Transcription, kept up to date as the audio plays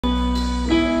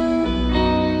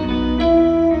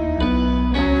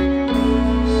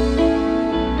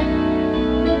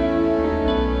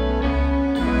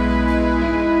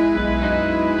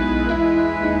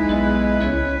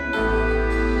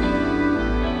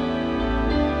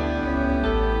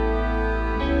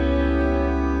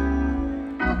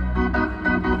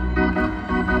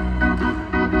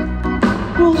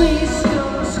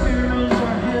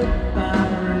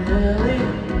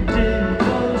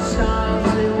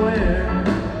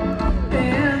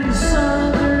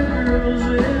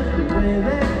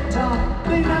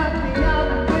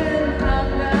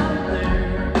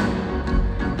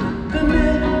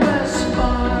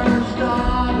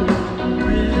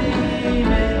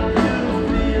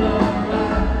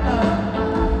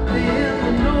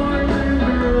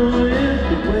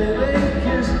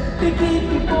keep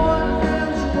your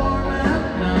boyfriends warm at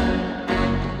night.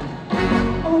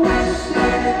 I wish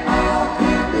they all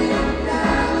could be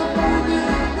California.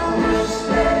 I wish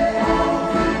they all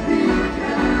could be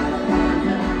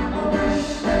California. I wish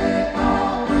they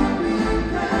all could be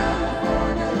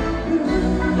California.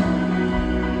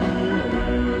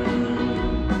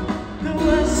 The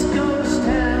West Coast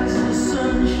has the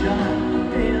sunshine,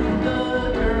 and the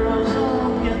girls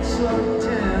all get so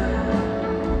tan.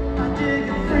 I dig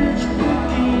a French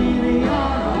bikini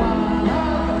on a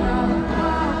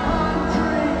wild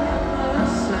tree in the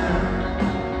sand.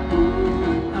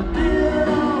 I've been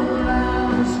all around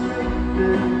this great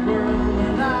big world,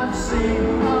 and I've seen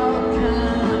all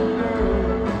kind of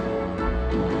girls,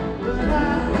 but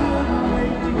I couldn't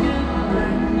wait to get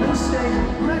back to the States,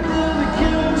 back to the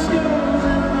cutest girls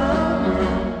in the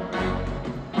world.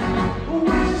 I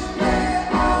wish they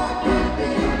all could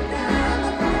be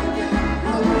California.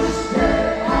 I wish they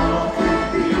all could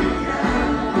be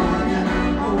California.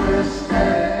 I wish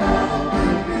they all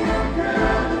could be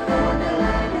California.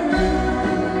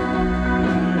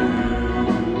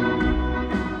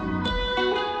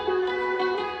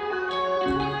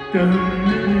 Girls.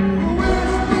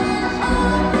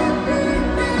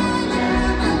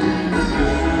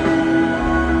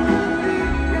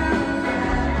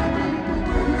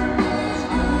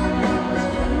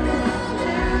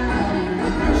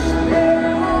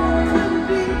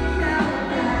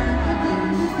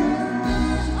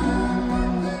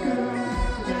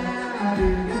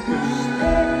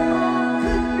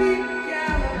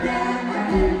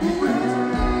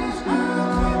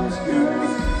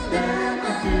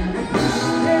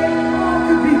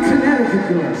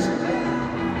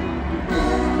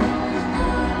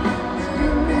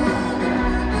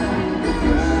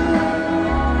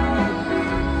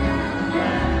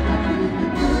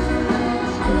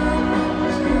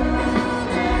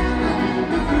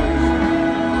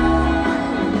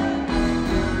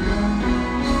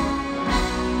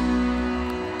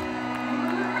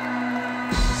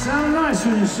 Sound nice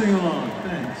when you sing along.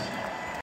 Thanks.